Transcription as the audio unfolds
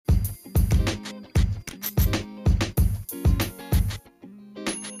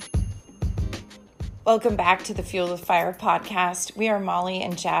Welcome back to the Fuel with Fire podcast. We are Molly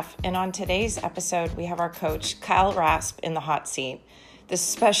and Jeff, and on today's episode, we have our coach, Kyle Rasp, in the hot seat. This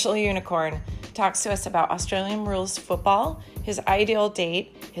special unicorn talks to us about Australian rules football, his ideal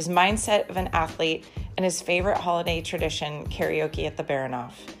date, his mindset of an athlete, and his favorite holiday tradition, karaoke at the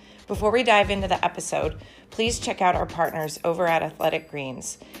Baranoff. Before we dive into the episode, please check out our partners over at Athletic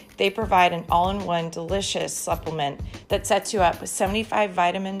Greens. They provide an all-in-one delicious supplement that sets you up with 75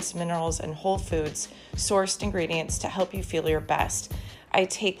 vitamins, minerals, and whole foods sourced ingredients to help you feel your best. I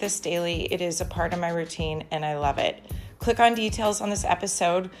take this daily. It is a part of my routine, and I love it. Click on details on this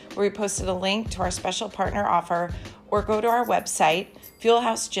episode where we posted a link to our special partner offer, or go to our website,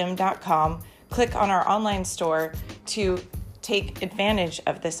 fuelhousegym.com, click on our online store to take advantage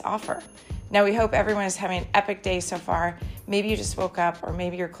of this offer. Now, we hope everyone is having an epic day so far. Maybe you just woke up or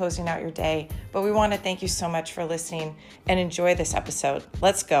maybe you're closing out your day, but we want to thank you so much for listening and enjoy this episode.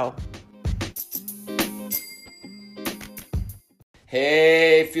 Let's go.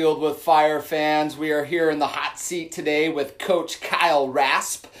 Hey, Fueled with Fire fans. We are here in the hot seat today with Coach Kyle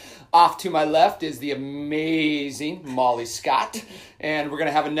Rasp. Off to my left is the amazing Molly Scott. And we're going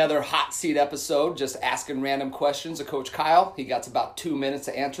to have another hot seat episode, just asking random questions of Coach Kyle. He got about 2 minutes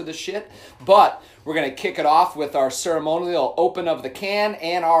to answer this shit. But we're going to kick it off with our ceremonial open of the can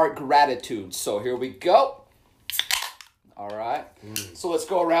and our gratitude. So here we go. All right. So let's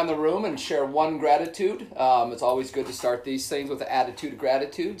go around the room and share one gratitude. It's always good to start these things with an attitude of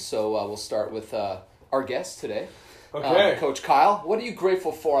gratitude. So we'll start with our guest today. Okay. Coach Kyle, what are you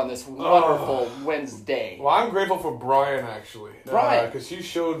grateful for on this wonderful Wednesday? Well, I'm grateful for Brian, actually. Brian? Because he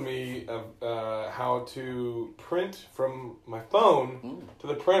showed me how to print from my phone to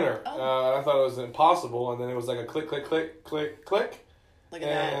the printer. And I thought it was impossible, and then it was like a click, click, click, click, click. Look at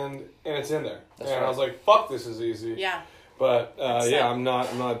that. And it's in there. That's and right. I was like, fuck, this is easy. Yeah. But I'm not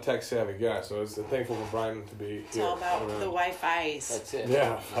a tech savvy guy, so it's thankful for Brian to be It's here. all about the Wi-Fi's. That's it.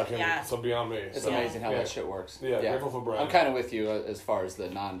 Yeah, fucking, Yeah. so beyond me. It's so, amazing how yeah. that shit works. Yeah, grateful for Brian. I'm kind of with you as far as the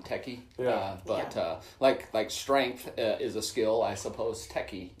non-techie. Yeah. Like strength is a skill, I suppose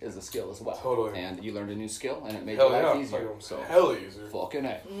techie is a skill as well. Totally. And you learned a new skill, and it made Hell your life yeah, easier. fucking So hell easier. fucking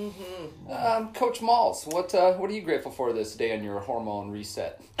A. Coach Malls, what are you grateful for this day on your hormone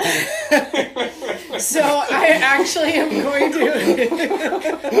reset? So I actually am going to...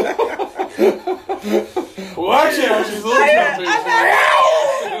 Watch out, she's a little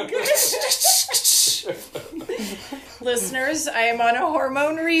Listeners, I am on a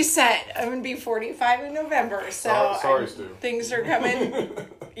hormone reset. I'm going to be 45 in November, so Sorry, Stu. things are coming.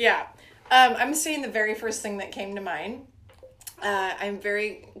 Yeah. I'm saying the very first thing that came to mind. I'm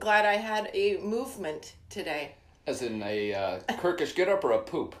very glad I had a movement today. As in a Kirkish get up or a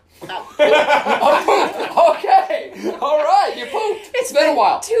poop? Oh. Okay. All right. You pooped. It's been a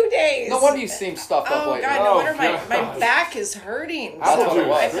while. 2 days. No wonder you seem stuffed up Oh, lately. God, no Oh, wonder my God. back is hurting. Apple what it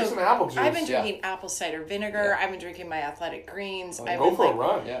was. juice. Drink some apple juice. I've been Yeah. drinking apple cider vinegar. I've been drinking my Athletic Greens. I've Go been for a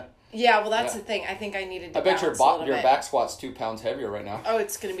run. Yeah. Yeah, well, that's Yeah. the thing. I think I needed to I bet your balance a little bit. back squat's 2 pounds heavier right now. Oh,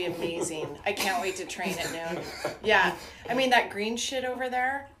 it's going to be amazing. I can't wait to train at noon. Yeah. I mean, that green shit over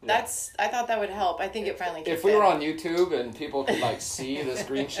there, I thought that would help. I think it finally kicked If we in. were on YouTube and people could see this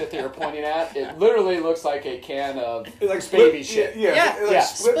green shit that you're pointing at, it literally looks like a can of baby shit. Yeah. Like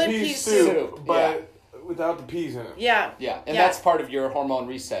Split split pea pea soup. soup, but without the peas in it. Yeah. Yeah, and Yeah. that's part of your hormone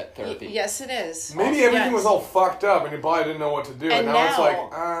reset therapy. Yes, it is. Maybe everything Yes. was all fucked up and you probably didn't know what to do. And And now it's now-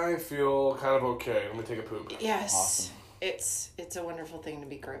 like, I feel kind of okay. Let me take a poop. Yes. Awesome. It's a wonderful thing to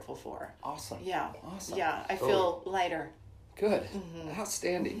be grateful for. Awesome. Yeah. Awesome. Yeah. I feel lighter. Good.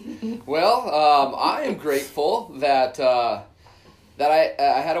 Outstanding. Well, I am grateful that I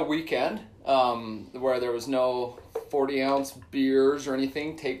had a weekend where there was no 40-ounce beers or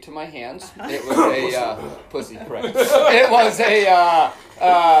anything taped to my hands. It was a pussy, correct. It was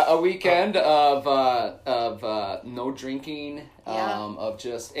a weekend of no drinking, of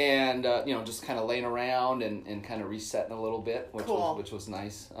just just kind of laying around and kind of resetting a little bit, which was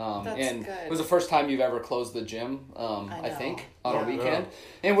nice. That's and good. it was the first time you've ever closed the gym, I think, on a Yeah. weekend.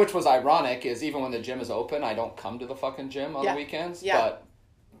 And which was ironic is even when the gym is open, I don't come to the fucking gym on the weekends. Yeah. But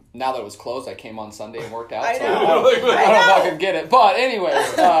now that it was closed, I came on Sunday and worked out. I so know. I don't fucking get it. But anyway,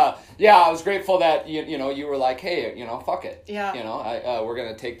 I was grateful that you were like, hey, fuck it. Yeah. We're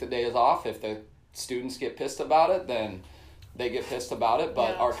gonna take the days off. If the students get pissed about it, then they get pissed about it,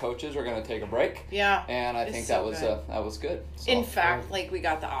 but Yeah. our coaches are going to take a break. Yeah. And I It's think so that was good. So, In fact, like we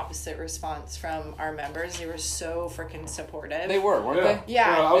got the opposite response from our members. They were so freaking supportive. they were, weren't they?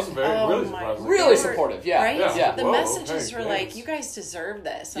 Yeah. I was really Oh my- surprised. Really They were- supportive, yeah. Right? Yeah. The Whoa, messages okay, were like, thanks. you guys deserve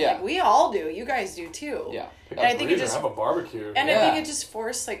this. I'm Yeah. like, we all do. You guys do too. Yeah. And I think it Breathe just and have a barbecue. And I Yeah. think it just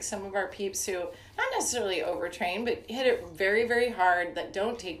forced like some of our peeps who not necessarily overtrained, but hit it very, very hard that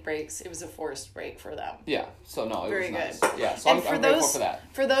don't take breaks. It was a forced break for them. Yeah. So no, it Very was good. nice. Yeah. So And I'm grateful for that.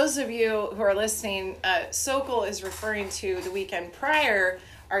 For those of you who are listening, Sokol is referring to the weekend prior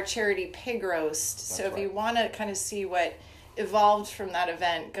our charity pig roast. So if right. you want to kind of see what evolved from that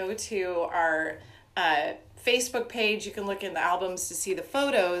event, go to our Facebook page. You can look in the albums to see the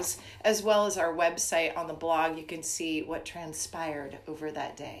photos, as well as our website on the blog. You can see what transpired over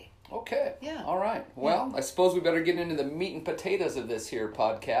that day. Okay. Yeah. All right. Well, I suppose we better get into the meat and potatoes of this here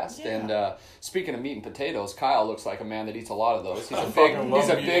podcast. Yeah. And speaking of meat and potatoes, Kyle looks like a man that eats a lot of those. He's a fucking love he's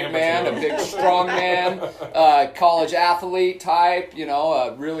a meat big and man, a potatoes. big strong man, college athlete type. You know,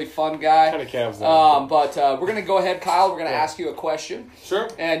 a really fun guy. Kind of calves But we're gonna go ahead, Kyle. We're gonna ask you a question. Sure.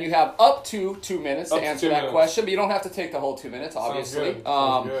 And you have up to 2 minutes Up to to answer 2 that minutes. question, but you don't have to take the whole 2 minutes, obviously. good.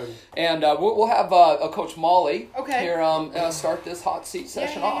 Sounds good. And we'll have a Coach Molly Okay. here start this hot seat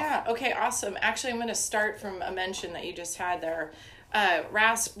session off. Yeah. Okay, awesome. Actually, I'm going to start from a mention that you just had there.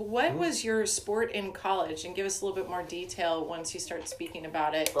 Rasp, what was your sport in college? And give us a little bit more detail once you start speaking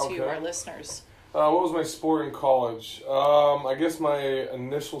about it Okay. to our listeners. What was my sport in college? I guess my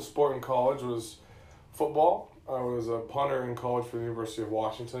initial sport in college was football. I was a punter in college for the University of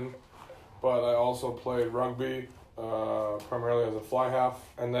Washington, but I also played rugby, primarily as a fly half,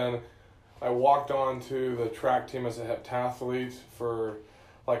 and then I walked on to the track team as a heptathlete for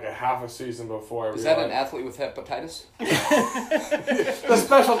like a half a season before I Is realized. that an athlete with hepatitis? The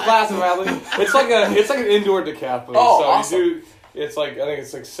special class of athlete. It's like an indoor decathlon. Oh, so awesome. you do. It's like I think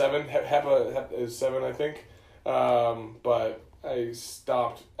it's like 7. HEPA is 7, I think. But I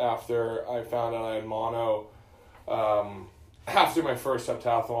stopped after I found out I had mono. After my first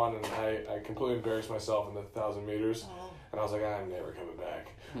heptathlon, and I completely embarrassed myself in the 1,000 meters, and I was like, I'm never coming back.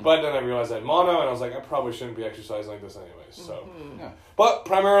 But then I realized I had mono, and I was like, I probably shouldn't be exercising like this anyways. So, Yeah. but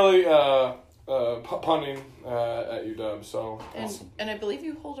primarily punting at UW. So. And I believe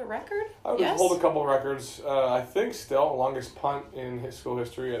you hold a record? I would Yes? hold a couple records. I think still longest punt in his school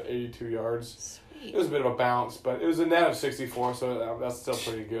history at 82 yards. Sweet. It was a bit of a bounce, but it was a net of 64, so that's still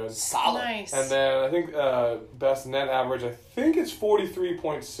pretty good. Solid. Nice. And then I think best net average, I think it's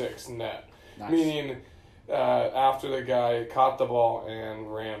 43.6 net, Nice. meaning after the guy caught the ball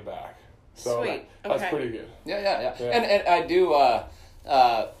and ran back. So Sweet. that's Okay. pretty good. Yeah. Yeah. And I do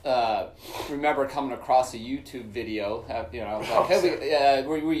remember coming across a YouTube video. Like, hey,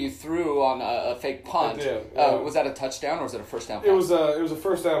 where you threw on a fake punt. I did, yeah. Was that a touchdown or was it a first down? It was a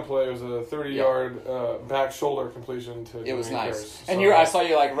first down play. It was a 30-yard back shoulder completion to. It was Jermaine nice. Kearse. And So- I saw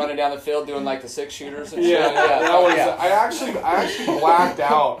you like running down the field doing like the 6 shooters and Yeah, shit. that was. Yeah. I actually blacked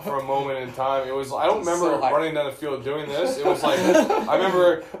out for a moment in time. It was. I don't remember So hype. running down the field doing this. It was like I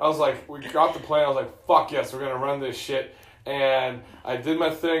remember. I was like, we got the play. I was like, fuck yes, we're gonna run this shit. And I did my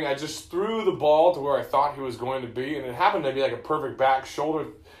thing. I just threw the ball to where I thought he was going to be, and it happened to be like a perfect back shoulder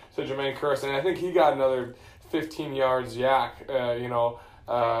to Jermaine Kearse, and I think he got another 15 yards yak. And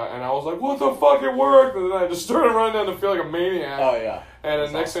I was like, what the fuck, it worked! And then I just started running down the field like a maniac. Oh yeah. And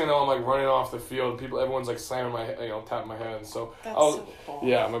then next thing I know, I'm like running off the field. Everyone's like slamming my, tapping my head. And so That's I was, so cool.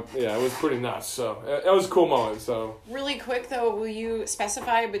 it was pretty nuts. So it was a cool moment. So Really quick though, will you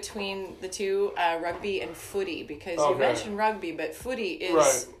specify between the two, rugby and footy? Because you Okay. mentioned rugby, but footy is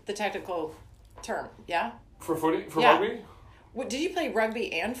Right. the technical term. Yeah. for Yeah. rugby, What, did you play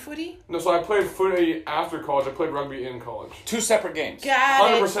rugby and footy? no. So I played footy after college. I played rugby in college. 2 separate games. Got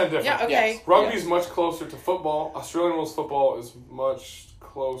 100% it. different. Yeah. Okay. Yes. Rugby is much closer to football. Australian rules football is much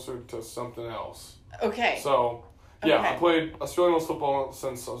closer to something else. Okay. So yeah, Okay. I played Australian rules football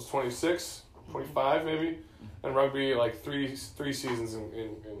since I was 26, 25 maybe, and rugby like three seasons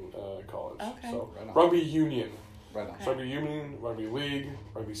in college. Okay. So Right on. rugby union. Right on. Rugby union, rugby league,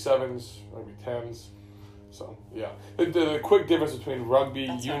 rugby sevens, rugby tens. So yeah, the quick difference between rugby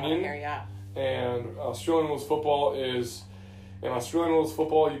That's what I wanna union hear, yeah. and Australian rules football is, in Australian rules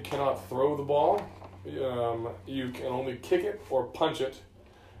football you cannot throw the ball, you can only kick it or punch it,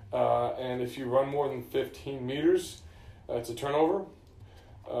 and if you run more than 15 meters, it's a turnover.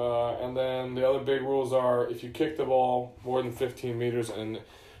 And then the other big rules are if you kick the ball more than 15 meters and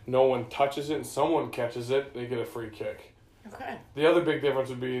no one touches it and someone catches it, they get a free kick. Okay. The other big difference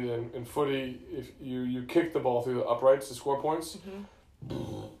would be in footy, if you kick the ball through the uprights to score points.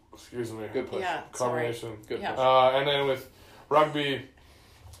 Excuse me. Good push. Yeah. Combination. Good Yeah. push. And then with Rugby,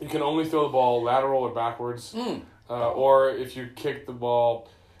 you can only throw the ball lateral or backwards. Or if you kick the ball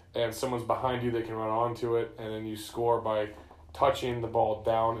and someone's behind you, they can run onto it, and then you score by touching the ball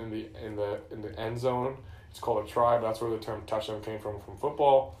down in the end zone. It's called a try, but that's where the term touchdown came from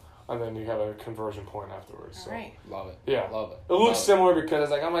football. And then you have a conversion point afterwards. All so. right. Love it. Yeah. Love it. It looks similar because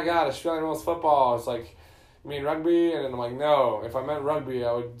it's like, oh my God, Australian rules football. It's like, you mean rugby? And then I'm like, no. If I meant rugby,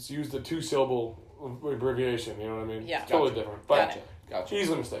 I would use the 2-syllable abbreviation. You know what I mean? Yeah. Totally different. But Gotcha.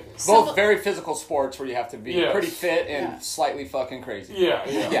 easily mistaken. Both very physical sports where you have to be pretty fit and slightly fucking crazy. Yeah.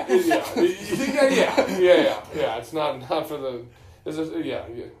 Yeah. It's not for the. That's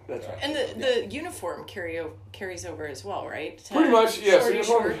right. And the uniform carries over as well, right? Pretty much, yes. Shorty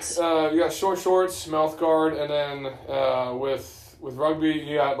shorts. You got short shorts, mouth guard, and then with rugby,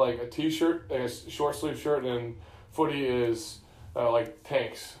 you got like a t-shirt, like a short sleeve shirt, and footy is like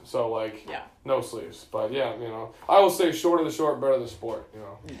tanks. So like no sleeves. But yeah, I will say shorter the short, better the sport.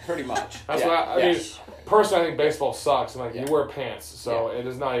 Pretty much. That's what I mean. Personally, I think baseball sucks. And you wear pants, so it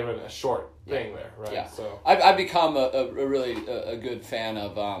is not even a short thing there, right? Yeah. So I've become a really good fan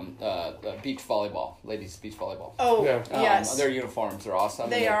of beach volleyball, ladies beach volleyball. Oh, yes. Their uniforms are awesome.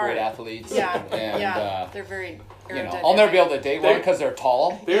 They they're are great athletes. Yeah, and, they're very aerodynamic. I'll never be able to date one because they're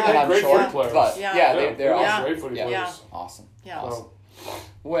tall. They're and I'm great short, footy players. but they're also awesome. great footy players. Yeah. Awesome. Yeah. Awesome.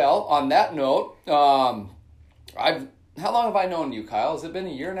 Well, on that note, how long have I known you, Kyle? Has it been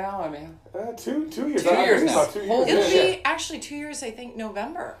a year now? I mean, 2 years. 2 years now. About 2 years. It'll be actually 2 years, I think,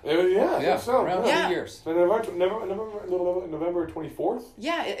 November. I think so. Around 2 years. So November 24th?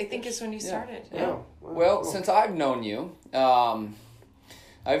 Yeah, I think is when you started. Yeah. Well, since I've known you,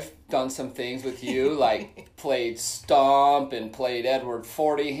 I've done some things with you, like played stump and played Edward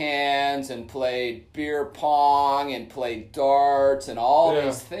 40 hands and played beer pong and played darts and all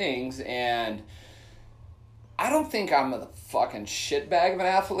these things, and I don't think I'm a fucking shitbag of an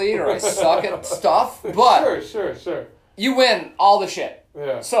athlete or I suck at stuff, but Sure. you win all the shit.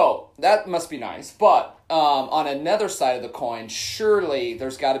 Yeah. So that must be nice. But on another side of the coin, surely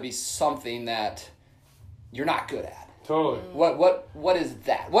there's got to be something that you're not good at. Totally. What is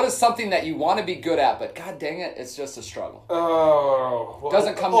that? What is something that you want to be good at, but god dang it, it's just a struggle? Oh. Well,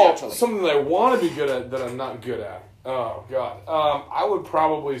 doesn't come naturally. Something that I want to be good at that I'm not good at. Oh, God. I would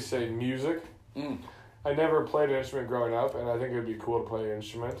probably say music. I never played an instrument growing up, and I think it would be cool to play an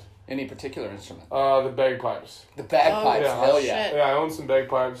instrument. Any particular instrument? The bagpipes. The bagpipes, hell yeah. Shit. Yeah, I own some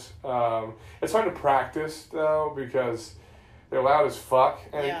bagpipes. It's hard to practice, though, because they're loud as fuck.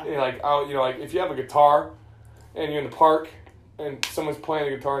 And like if you have a guitar and you're in the park and someone's playing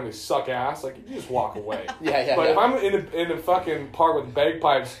the guitar and they suck ass, like, you just walk away. But if I'm in the fucking park with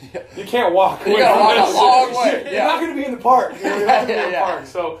bagpipes, you can't walk away. You gotta walk a long way. You're not going to be in the park. You're not going to be in the park.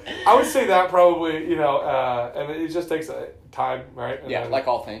 So I would say that probably, and it just takes time, right? And like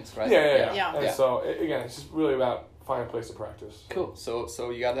all things, right? Yeah. And so, again, it's just really about finding a place to practice. Cool.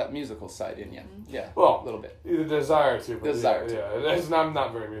 So you got that musical side in you. Yeah. Well, a little bit. The desire to. But Yeah. I'm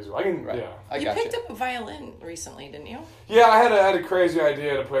not very musical. I can, You picked up a violin recently, didn't you? Yeah, I had a crazy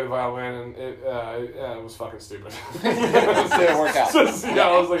idea to play the violin, and it was fucking stupid. It didn't work out. I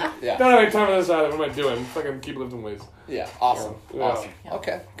was like, don't have any time for this either. What am I doing? Fucking keep lifting weights. Yeah, awesome. Yeah. Awesome. Yeah.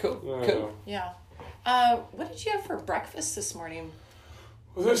 Okay, cool. Yeah. What did you have for breakfast this morning?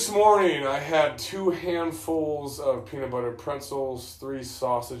 Well, this morning I had 2 handfuls of peanut butter pretzels, 3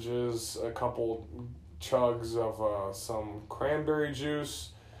 sausages, a couple chugs of some cranberry juice,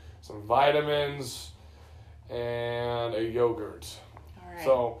 some vitamins, and a yogurt. All right.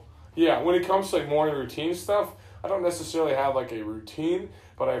 So, yeah, when it comes to like morning routine stuff, I don't necessarily have like a routine,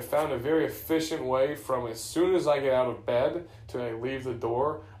 but I found a very efficient way from as soon as I get out of bed to I leave the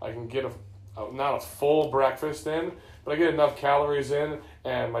door, I can get not a full breakfast in, but I get enough calories in,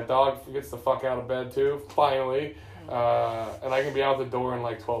 and my dog gets the fuck out of bed too, finally, and I can be out the door in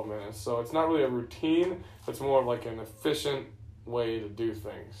like 12 minutes. So it's not really a routine, it's more of like an efficient way to do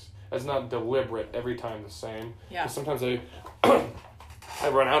things. It's not deliberate every time the same. Yeah. Sometimes I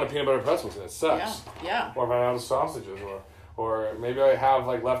run out of peanut butter pretzels and it sucks. Yeah. Or I run out of sausages, or maybe I have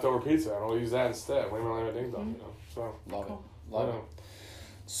like leftover pizza and I'll use that instead. Lame ding dong, So Love Cool. it. Love it.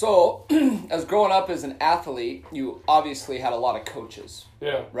 So, as growing up as an athlete, you obviously had a lot of coaches.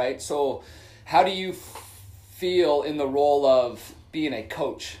 Yeah. Right? So, how do you feel in the role of being a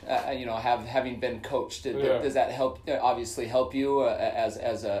coach? Having been coached, does that obviously help you as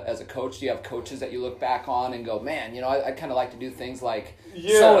a coach? Do you have coaches that you look back on and go, man, I kind of like to do things like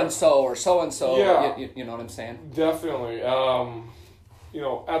so and so or so and so. You know what I'm saying? Definitely.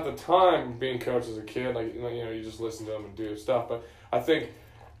 At the time, being coached as a kid, like you just listen to them and do stuff. But I think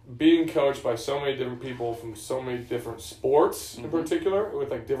being coached by so many different people from so many different sports in particular,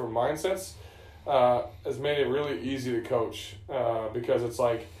 with like different mindsets, has made it really easy to coach, because it's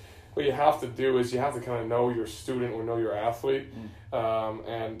like, what you have to do is you have to kind of know your student or know your athlete,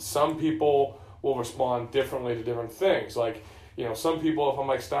 and some people will respond differently to different things. Like, you know, some people, if I'm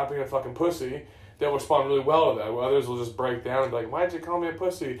like, stop being a fucking pussy, they'll respond really well to that. Others will just break down and be like, why'd you call me a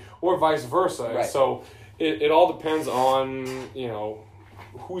pussy? Or vice versa. Right. And so it all depends on, you know,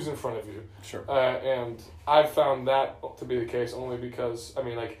 who's in front of you. Sure. And I've found that to be the case only because, I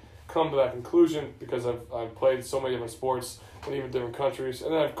mean, like, come to that conclusion because I've played so many different sports in even different countries,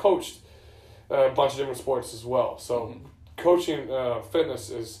 and then I've coached a bunch of different sports as well. So coaching fitness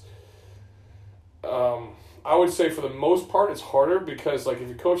is, I would say for the most part, it's harder because, like, if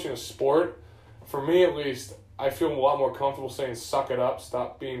you're coaching a sport, for me at least, I feel a lot more comfortable saying suck it up,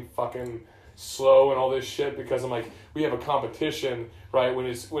 stop being fucking slow and all this shit, because I'm like, we have a competition, right? When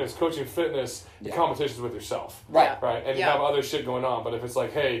it's coaching fitness, the competition's with yourself. Right. Right? And you have other shit going on. But if it's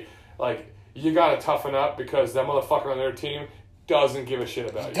like, hey, like, you gotta toughen up because that motherfucker on their team doesn't give a shit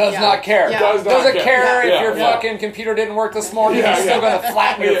about you. Does not care. Yeah. Doesn't care if your Yeah. fucking computer didn't work this morning. Yeah, He's still going to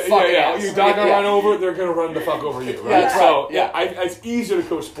flatten your fucking ass. Your dog gonna run over, they're gonna run the fuck over you. Right? That's So right. Yeah. it's easier to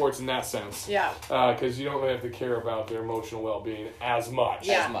coach sports in that sense. Yeah. Because you don't really have to care about their emotional well-being as much.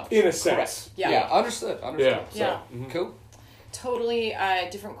 Yeah. As much. In a sense. Yeah. Yeah. Understood. Yeah. So, Yeah. Cool. Totally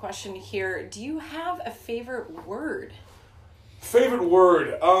different question here. Do you have a favorite word? Favorite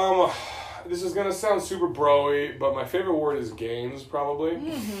word? This is gonna sound super bro-y, but my favorite word is gains, probably.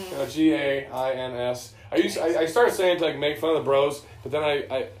 Gains. I started saying it to like make fun of the bros, but then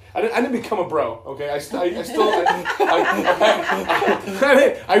I didn't become a bro. Okay, I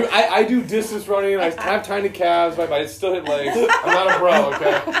do distance running. I have tiny calves, but I still hit legs. I'm not a bro.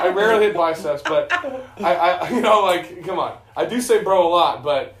 Okay, I rarely hit biceps, but I you know, like, come on. I do say bro a lot,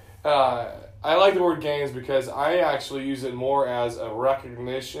 but I like the word gains because I actually use it more as a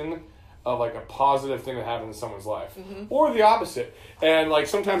recognition of like a positive thing that happened in someone's life, or the opposite. And like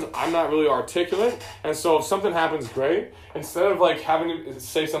sometimes I'm not really articulate, and so if something happens great, instead of like having to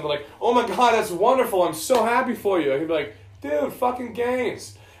say something like, "Oh my God, that's wonderful! I'm so happy for you," I can be like, "Dude, fucking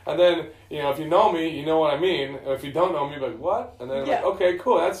gains." And then, you know, if you know me, you know what I mean. If you don't know me, like, what? And then like, okay,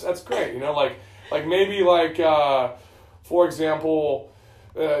 cool, that's great. You know, like maybe like for example.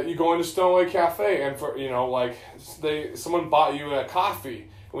 You go into Stoneway Cafe and for, you know, like someone bought you a coffee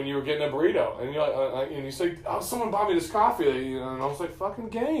when you were getting a burrito, and you're like, and you say, "Oh, someone bought me this coffee," and I was like, "Fucking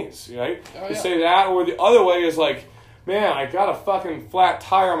gains," right? You say that, or the other way is like, "Man, I got a fucking flat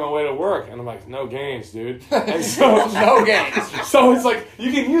tire on my way to work," and I'm like, "No gains, dude." And so No gains. So it's like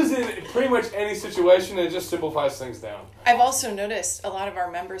you can use it in pretty much any situation, and it just simplifies things down. I've also noticed a lot of our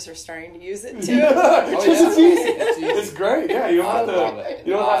members are starting to use it too. It's easy. It's great. Yeah, you don't have love to. it.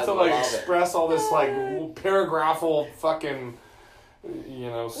 You don't have to I like love it. express all this like paragraphal fucking, you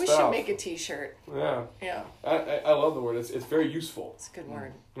know, stuff. We should make a T-shirt. Yeah, Yeah, I love the word. It's very useful. it's a good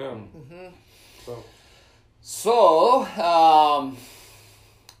word. Yeah. So So, are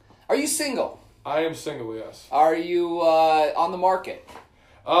you single? I am single. Yes. Are you on the market?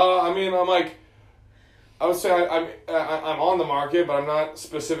 I mean, I'm like, I would say I'm on the market, but I'm not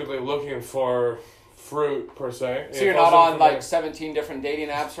specifically looking for fruit per se. So you're not on like 17 different dating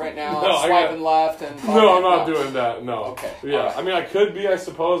apps right now, No, swiping left and... No, I'm not doing that. No. Okay. Yeah. All right. I mean, I could be, I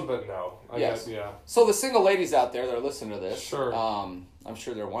suppose, but no. I Yes. guess, yeah. So the single ladies out there that are listening to this, Sure. I'm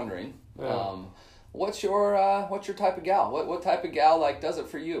sure they're wondering, Yeah. what's your type of gal? What type of gal like does it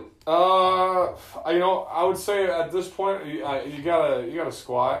for you? You know, I would say at this point, you gotta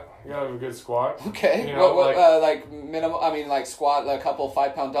squat. You gotta have a good squat. Okay. You know, like minimum? I mean, like squat a couple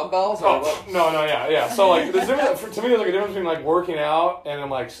 5-pound dumbbells or Oh, what? no, yeah. So like, there's different, to me, there's like a difference between like working out and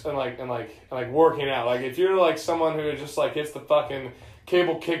working out. Like if you're like someone who just like hits the fucking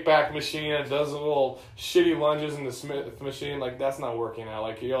cable kickback machine and does the little shitty lunges in the Smith machine, like that's not working out.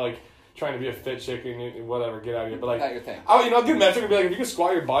 Like you're like trying to be a fit chick and whatever, get out of here. But like, Not your thing. a good metric would be like if you can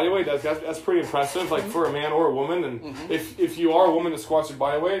squat your body weight, that's pretty impressive. Like for a man or a woman, and if you are a woman that squats your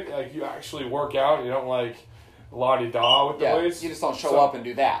body weight, like you actually work out. You don't like la-di-da with the weights. You just don't show up and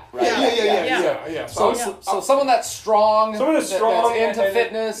do that, right? Yeah. So someone that's strong, Someone that's strong, that's into and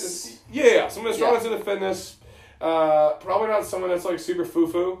fitness. Someone that's strong into fitness. Probably not someone that's like super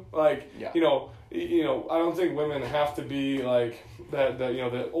foo-foo. Like, you know, I don't think women have to be like that. You know,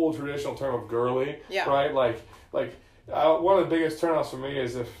 the old traditional term of girly. Yeah. Right. Like one of the biggest turnoffs for me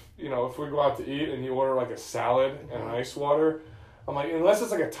is if we go out to eat and you order like a salad and ice water. I'm like, unless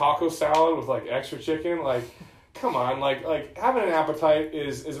it's like a taco salad with like extra chicken, like. Come on, like having an appetite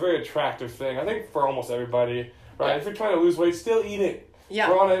is a very attractive thing. I think for almost everybody, right? Yeah. If you're trying to lose weight, still eat it. Yeah.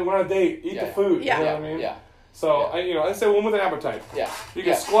 We're on a date. Eat the food. Yeah. You know what I mean? Yeah. So, I'd say one with an appetite. Yeah. You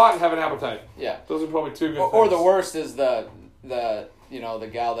can squat and have an appetite. Yeah. Those are probably two good Or things. the worst is the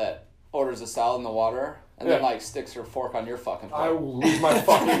gal that orders a salad in the water and then like sticks her fork on your fucking plate. I will lose my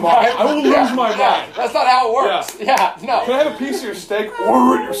fucking mind. I will lose my mind. That's not how it works. Yeah, no. Can I have a piece of your steak?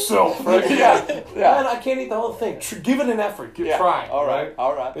 Order it yourself. Right? Yeah. Man, I can't eat the whole thing. Give it an effort. Try. All right.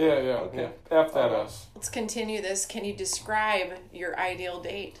 Yeah. Okay. Yeah. F that us. Let's continue this. Can you describe your ideal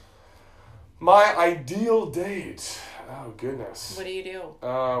date? My ideal date. Oh goodness. What do you do?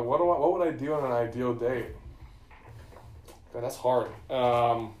 What would I do on an ideal date? God, that's hard.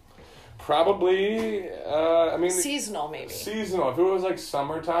 Probably. Seasonal, maybe. Seasonal. If it was like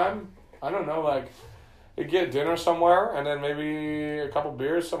summertime, I don't know. Like, you get dinner somewhere and then maybe a couple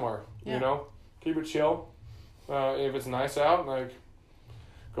beers somewhere. Yeah. You know, keep it chill. If it's nice out, like,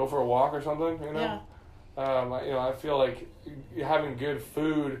 go for a walk or something. You know. Yeah. I feel like having good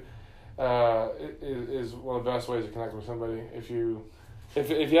food is one of the best ways to connect with somebody. If you have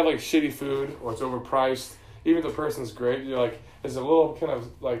like shitty food or it's overpriced, even if the person's great, you're like, there's a little kind of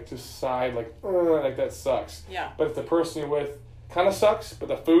like just side like that sucks. Yeah. But if the person you're with kind of sucks, but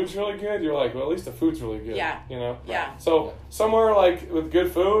the food's really good, you're like, well, at least the food's really good. Yeah. You know. Yeah. So somewhere like with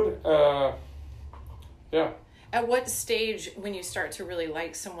good food, yeah. At what stage, when you start to really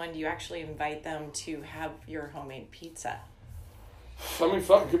like someone, do you actually invite them to have your homemade pizza? I mean,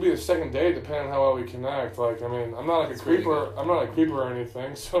 fuck, it could be the second date, depending on how well we connect. Like, I mean, I'm not like a creeper. I'm not a creeper or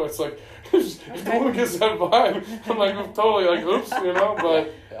anything. So it's like, if the woman gets that vibe, I'm like, totally like, oops, you know.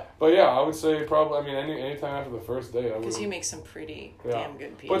 But yeah, I would say probably. I mean, anytime after the first date, I would. Because you make some pretty damn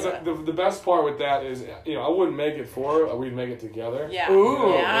good pizza. But the best part with that is, I wouldn't make it for her. We'd make it together. Yeah.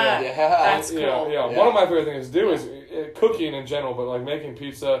 Ooh. Yeah. That's cool. Yeah. One of my favorite things to do is cooking in general, but like making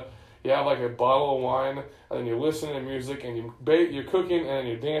pizza. You have like a bottle of wine, and then you listen to music, and you're cooking, and then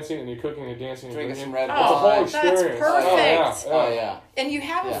you're dancing, and you're cooking, and you're dancing, and Drinking you're some drinking. Red It's a whole Wine. experience. That's perfect. Oh yeah. And you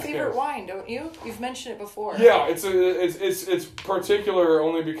have a favorite Yes. wine, don't you? You've mentioned it before. Yeah, it's particular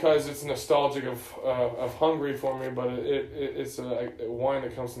only because it's nostalgic of Hungary for me, but it's a wine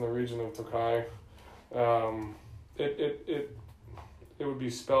that comes from the region of Tokaj. It would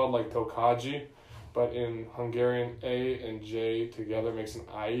be spelled like Tokaji, but in Hungarian A and J together makes an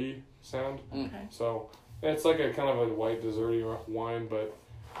I sound. Okay. So it's like a kind of a white desserty wine, but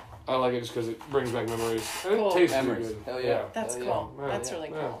I like it just because it brings back memories. And Cool. it tastes Memories. good. Hell yeah. That's Hell cool. yeah. That's really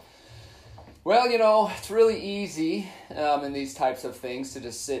cool. Well, it's really easy in these types of things to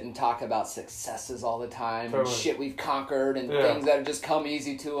just sit and talk about successes all the time and Totally. shit we've conquered and Yeah. things that have just come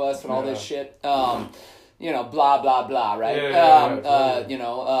easy to us and all this Yeah. shit. Blah, blah, blah, right?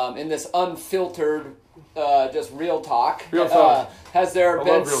 Yeah, in this unfiltered, just real talk. Real talk. Has there I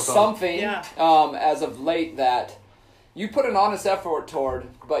been love real talk. something Yeah. as of late that you put an honest effort toward,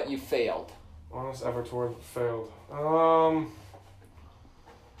 but you failed? Honest effort toward failed.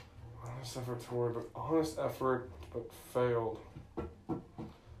 Honest effort but failed.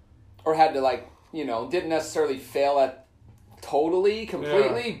 Or had to didn't necessarily fail at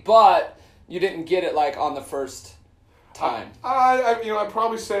completely, but you didn't get it like on the first time. I'd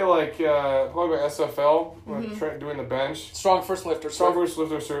probably say probably by SFL, doing the bench. Strong first lifter. Strong first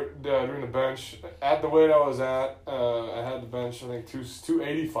lifter doing the bench. At the weight I was at, I had the bench, I think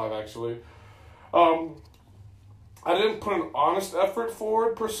 285 actually. I didn't put an honest effort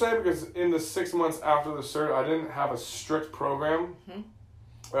forward per se because in the 6 months after the cert, I didn't have a strict program.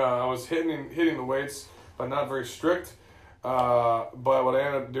 I was hitting the weights, but not very strict. But what I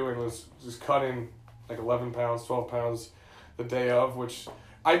ended up doing was just cutting like 11 pounds, 12 pounds the day of, which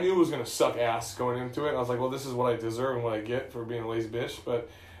I knew was going to suck ass going into it. And I was like, well, this is what I deserve and what I get for being a lazy bitch. But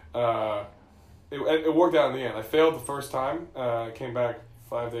it worked out in the end. I failed the first time. I came back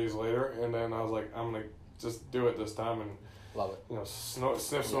 5 days later, and then I was like, I'm going to just do it this time and Love it.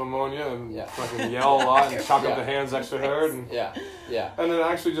 Sniff some ammonia and Yeah. fucking yell a lot and chop up Yeah. the hands extra hard and Yeah. and then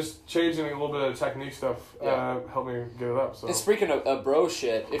actually just changing a little bit of technique stuff helped me get it up. So. And speaking of bro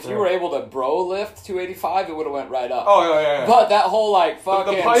shit, if you Yeah. were able to bro lift 285, it would have went right up. Oh yeah. But that whole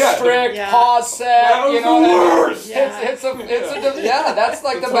fucking strict Yeah. pause set, That was the worst. That's like It's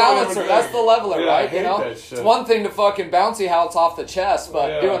the a balancer, different that's thing. the leveler, Yeah, I right? hate that shit. It's one thing to fucking bouncy house off the chest, but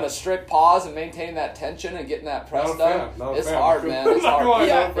Yeah. doing a strict pause and maintaining that tension and getting that press Not a done, fan. Not a it's fan. hard, man. It's Not hard. gonna lie,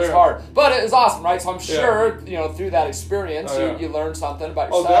 Yeah, not a it's fan. hard, but it was awesome, right? So I'm sure through that experience, Oh, yeah. you learn something about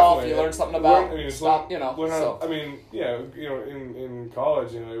Oh, yourself. definitely. You learn something about in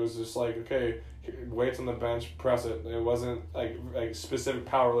college, it was just like, okay, weights on the bench, press it. It wasn't like specific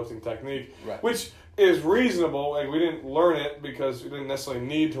powerlifting technique, Right. which is reasonable. Like, we didn't learn it because we didn't necessarily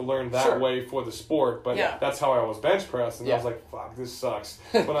need to learn that way for the sport. But that's how I was bench pressed, and I was like, "Fuck, this sucks."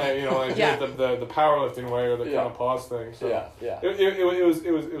 When I, I did the powerlifting way or the kind of pause thing. So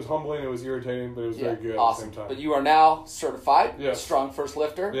it was humbling. It was irritating, but it was very good at the same time. But you are now certified Strong First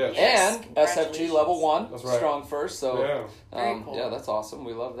Lifter and SFG Level 1 Strong First. So very cool. Yeah, that's awesome.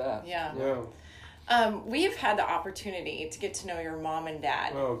 We love that. Yeah. We've had the opportunity to get to know your mom and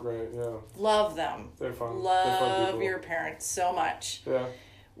dad. Oh, great, yeah. Love them. They're fun. Love your parents so much. Yeah.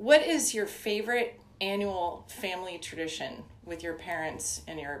 What is your favorite annual family tradition with your parents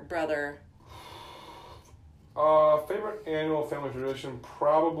and your brother? Favorite annual family tradition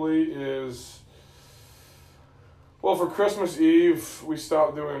probably is, well, for Christmas Eve, we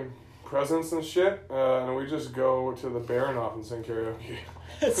stopped doing presents and shit, and we just go to the Baronhof and sing karaoke.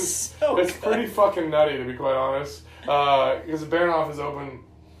 It's pretty fucking nutty, to be quite honest, because the Baronhof is open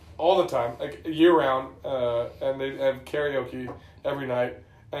all the time, like year round, and they have karaoke every night,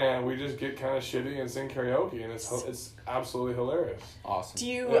 and we just get kind of shitty and sing karaoke, and it's absolutely hilarious. Awesome. Do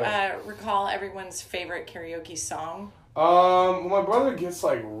you recall everyone's favorite karaoke song? Well, my brother gets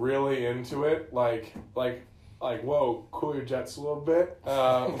like really into it, like whoa, cool your jets a little bit,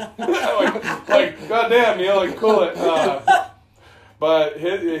 like goddamn, like cool it. But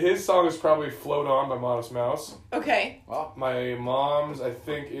his song is probably "Float On" by Modest Mouse. Okay. Wow. My mom's, I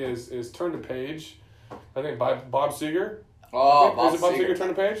think, is "Turn the Page." I think by Bob Seger. Oh, Bob Seger, "Turn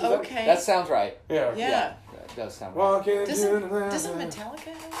the Page"? Is okay. That sounds right. Yeah. That does sound right. Doesn't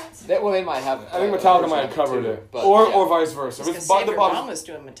Metallica have that? Well, they might have. I think Metallica might have covered it, or vice versa. Because your mom was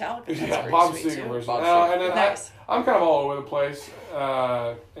doing Metallica. Yeah, Bob Seger version. And then I'm kind of all over the place.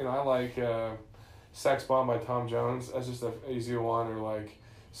 I like "Sex Bomb" by Tom Jones. That's just an easy one, or like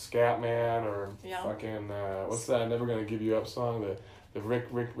 "Scatman," or fucking what's that "Never Gonna Give You Up" song, the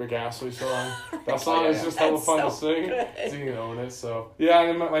Rick Astley song. That song is just hella fun to sing. So you can own it. So yeah,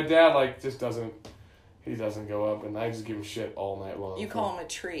 and my dad just doesn't. He doesn't go up, and I just give him shit all night long. You call him a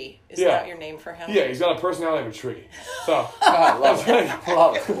tree. Is that your name for him? Yeah, he's got a personality of a tree. So I love it.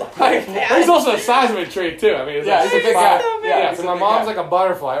 He's also the size of a tree too. I mean, he's a big guy. So my mom's like a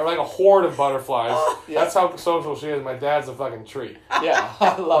butterfly, or like a horde of butterflies. That's how social she is. My dad's a fucking tree. Yeah,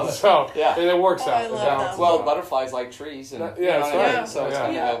 I love it. So and it works out. I love well, butterflies like trees, and that's right. So it's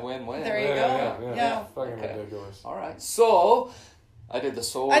kind of a win-win. There you go. Yeah. Fucking ridiculous. All right, so. I did the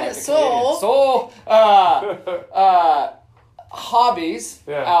soul. I did soul. Soul. Hobbies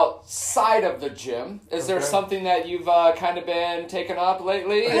outside of the gym. Is there something that you've kind of been taking up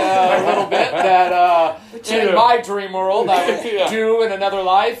lately? A little bit that in my dream world I would do in another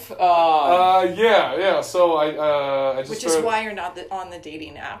life. So I just which is why you're not on the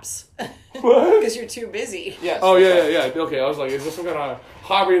dating apps. What? Because you're too busy. Yes. Oh yeah. Okay, I was like, is this some kind of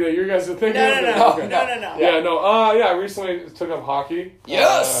hobby that you guys are thinking? No. I recently took up hockey.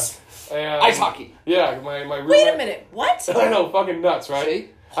 Yes. And ice hockey. Yeah, my roommate. Wait a minute. What? I know, fucking nuts, right? See?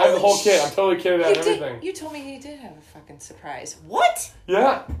 I have the whole kit. I'm totally kitted out and everything. You told me he did have a fucking surprise. What?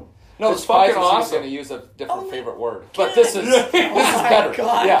 Yeah. No, it's fucking awesome. I was going to use a different favorite word, but this is better.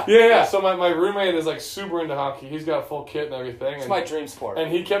 God. Yeah. So my roommate is like super into hockey. He's got a full kit and everything. It's my dream sport.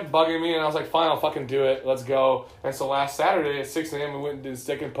 And he kept bugging me, and I was like, fine, I'll fucking do it. Let's go. And so last Saturday at 6 a.m. we went and did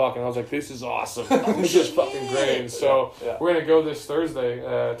stick and puck, and I was like, this is awesome. This is fucking great. And so we're going to go this Thursday,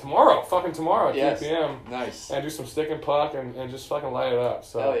 tomorrow at 3 p.m. Nice. And do some stick and puck and just fucking light it up.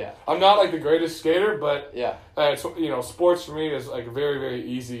 So hell yeah. I'm not like the greatest skater, but sports for me is like very, very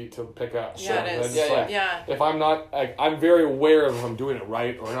easy to pick up. Yeah, it is. If I'm not, I'm very aware of if I'm doing it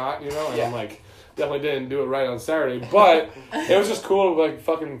right or not, and I'm like, definitely didn't do it right on Saturday, but it was just cool to like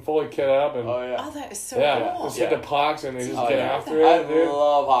fucking fully kit up and that is so cool. Just hit the pucks and they just get after it. I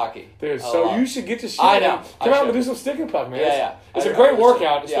love hockey, dude. So you should get to shit. I know. Come out and do some stick and puck, man. Yeah. It's a great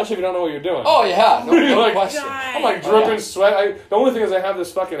workout, especially if you don't know what you're doing. Oh yeah, no question. I'm like dripping sweat. The only thing is I have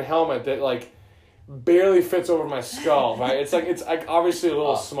this fucking helmet that like barely fits over my skull, right? It's like obviously a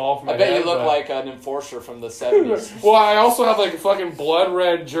little small for my head. I bet you look like an enforcer from the 70s. Well, I also have like a fucking blood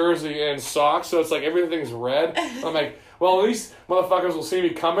red jersey and socks, so it's like everything's red. I'm like, well, at least motherfuckers will see me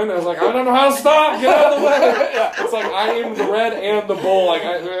coming. I was like, I don't know how to stop. Get out of the way. It's like I am the red and the bull. Like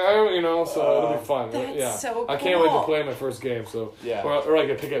I so it'll be fun. That's so cool. I can't wait to play my first game. So or like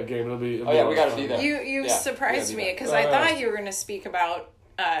a pickup game. It'll be we got to be there. You surprised me because I thought you were going to speak about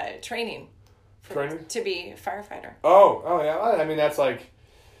training. To be a firefighter. Oh yeah. I mean that's like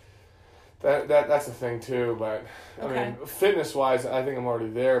that's the thing too. But I mean, fitness wise, I think I'm already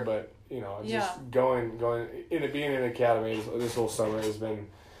there. But just going into being in an academy this whole summer has been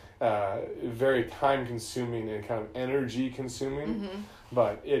very time consuming and kind of energy consuming. Mm-hmm.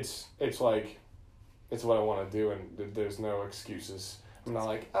 But it's like it's what I want to do, and there's no excuses. I'm not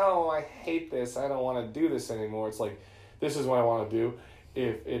like, oh, I hate this, I don't want to do this anymore. It's like, this is what I want to do.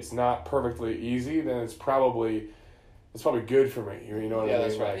 If it's not perfectly easy, then it's probably good for me. You know what I mean?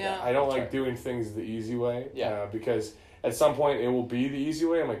 That's right. Like, I don't like doing things the easy way. Yeah. Because at some point it will be the easy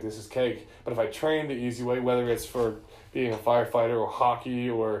way. I'm like, this is cake. But if I train the easy way, whether it's for being a firefighter or hockey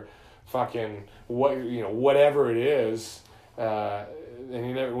or fucking whatever it is,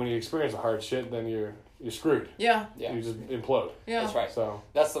 and when you experience the hard shit, then you're screwed. Yeah. You just implode. Yeah. That's right. So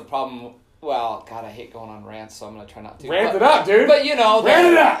that's the problem. Well, God, I hate going on rants, so I'm gonna try not to. Rant it up, dude. But Rant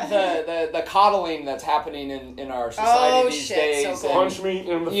it up. the coddling that's happening in our society these days. So and, punch me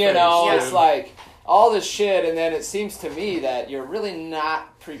in the face. It's like all this shit, and then it seems to me that you're really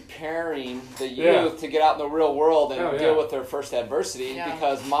not preparing the youth to get out in the real world and deal with their first adversity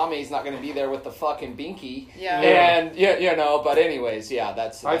because mommy's not going to be there with the fucking binky. And but anyways,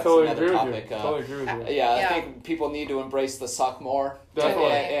 that's I totally another agree topic. with you. Totally agree with you. I think people need to embrace the suck more.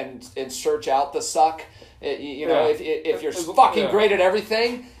 Definitely. And search out the suck. If you're fucking great at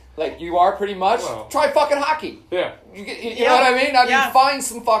everything, like you are pretty much, try fucking hockey. Yeah. You know what I mean? Find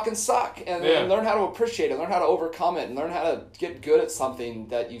some fucking suck and learn how to appreciate it, learn how to overcome it, and learn how to get good at something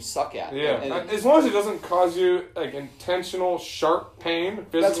that you suck at. Yeah. And as long as it doesn't cause you like intentional sharp pain,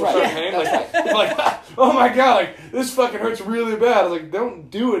 physical sharp pain, like oh my god, like this fucking hurts really bad. I was like,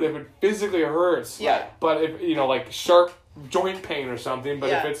 don't do it if it physically hurts. Yeah. But if like sharp joint pain or something,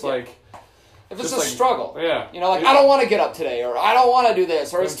 but if it's like if it's a struggle, I don't want to get up today, or I don't want to do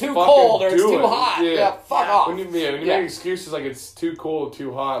this, or it's too cold, or it's too hot. Fuck off. When you make excuses like it's too cold,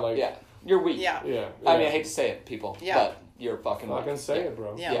 too hot, like you're weak. Yeah. I mean, I hate to say it, people, but you're fucking weak. Fucking say it,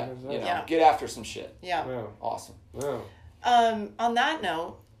 bro. Get after some shit. Yeah. Awesome. Yeah. On that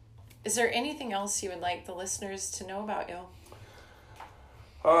note, is there anything else you would like the listeners to know about you?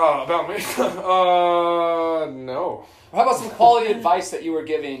 About me? No. How about some quality advice that you were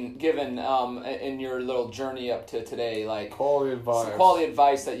given in your little journey up to today? Like quality advice. Some quality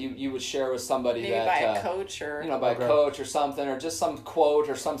advice that you would share with somebody. Maybe by a coach or by a coach or something, or just some quote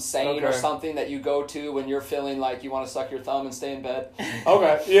or some saying or something that you go to when you're feeling like you want to suck your thumb and stay in bed.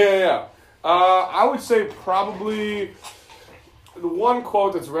 Okay. Yeah. I would say probably the one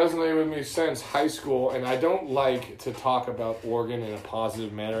quote that's resonated with me since high school, and I don't like to talk about Oregon in a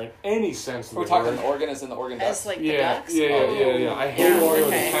positive manner in any sense of the word. We're talking Oregon as in the Oregon Ducks? As like the Ducks? Yeah. I hate Oregon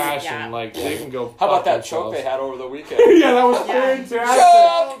with a passion. Yeah. Like, they can go How about that choke they had over the weekend? Yeah, that was fantastic.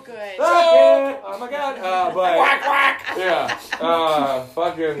 So good. Oh my god. But quack, quack.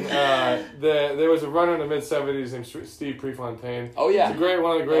 There was a runner in the mid-70s named Steve Prefontaine. Oh, yeah. He's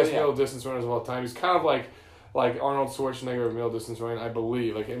one of the greatest middle distance runners of all time. He's kind of like Arnold Schwarzenegger of middle distance running, I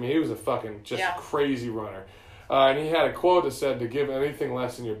believe. He was a fucking crazy runner. And he had a quote that said, to give anything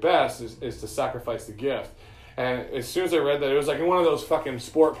less than your best is to sacrifice the gift. And as soon as I read that, it was like in one of those fucking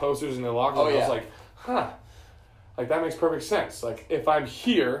sport posters in the locker room. I was like, like that makes perfect sense. Like, if I'm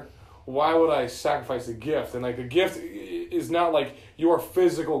here, why would I sacrifice the gift? And like the gift is not like your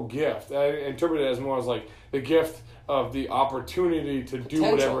physical gift. I interpret it as more as like the gift of the opportunity to do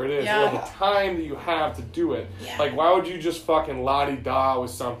whatever it is, or the time that you have to do it. Yeah. Like, why would you just fucking la-di-da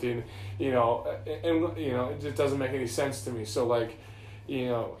with something, it just doesn't make any sense to me. So, like,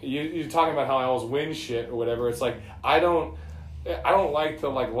 you're talking about how I always win shit or whatever. It's like, I don't like to,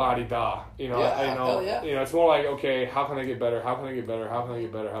 like, la-di-da, it's more like, okay, how can I get better? How can I get better? How can I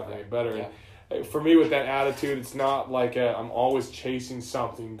get better? How can I get better? Yeah. And for me, with that attitude, it's not like I'm always chasing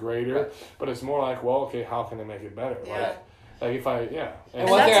something greater, but it's more like, well, okay, how can I make it better? Yeah. Like if I, And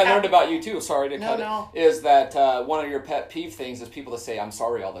one thing I learned about you too, sorry to cut it, is that one of your pet peeve things is people that say, I'm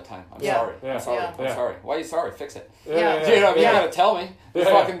sorry all the time. I'm sorry. Yeah. I'm sorry. Yeah. I'm sorry. Why are you sorry? Fix it. Yeah. Do you know what I mean? You gotta tell me.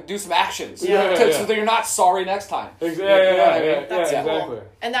 Fucking do some actions. So that you're not sorry next time. Exactly. That's exactly. Cool.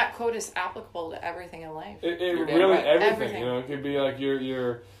 And that quote is applicable to everything in life. It really everything. It could be like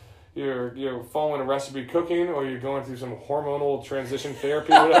you're following a recipe cooking, or you're going through some hormonal transition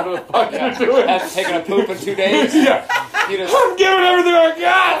therapy, whatever the fuck you're doing. After taking a poop in 2 days. I'm giving everything I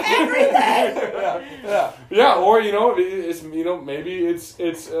got. Everything. Or it's maybe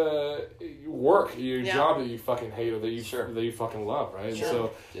it's work, your job that you fucking hate or that you fucking love, right? Sure.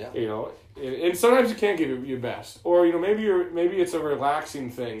 So and sometimes you can't give your best, or maybe it's a relaxing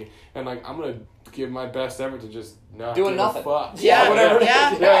thing, and like I'm gonna give my best effort to just not Doing give a nothing. fuck. Yeah, whatever it is.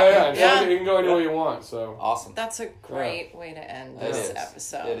 yeah. And Yeah. you can go any way you want. So Awesome. That's a great way to end It this is.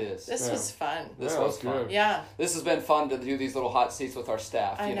 episode. It is. This Yeah. was fun. This Yeah, was that's fun. good. Yeah. This has been fun to do these little hot seats with our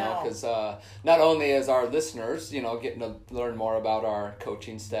staff, I you know, know. because not only is our listeners, you know, getting to learn more about our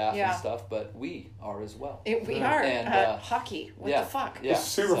coaching staff Yeah. and stuff, but we are as well. We are. And, hockey. What yeah. the fuck? Yeah. it's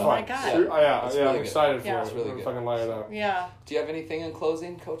super So- fun. Oh my God. Yeah. It's Yeah, really I'm good. excited for Yeah. it. It's really We're good. fucking light it up. Yeah. Do you have anything in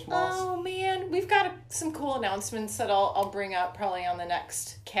closing, Coach Moss? Oh man, we've got some cool announcements that I'll bring up probably on the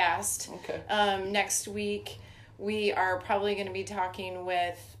next cast. Okay. Next week we are probably going to be talking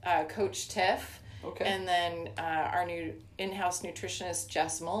with Coach Tiff. Okay. And then our new in-house nutritionist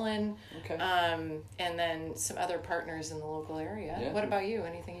Jess Mullen. Okay. And then some other partners in the local area. Yeah. What about you?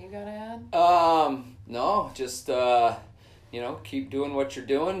 Anything you got to add? No, just you know, keep doing what you're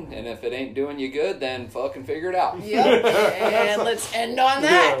doing, and if it ain't doing you good, then fucking figure it out. Yep. And let's end on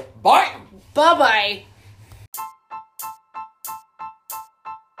that. Bye. Bye-bye.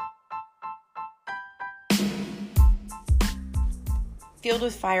 Fueled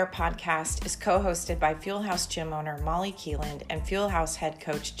with Fire podcast is co-hosted by Fuel House gym owner Molly Keeland and Fuel House head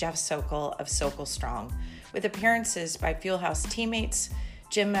coach Jeff Sokol of Sokol Strong, with appearances by Fuel House teammates,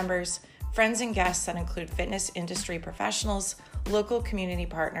 gym members, friends and guests that include fitness industry professionals, local community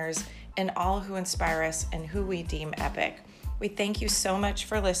partners, and all who inspire us and who we deem epic. We thank you so much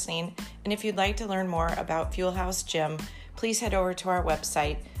for listening, and if you'd like to learn more about Fuel House Gym, please head over to our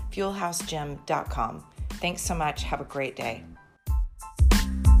website, fuelhousegym.com. Thanks so much. Have a great day.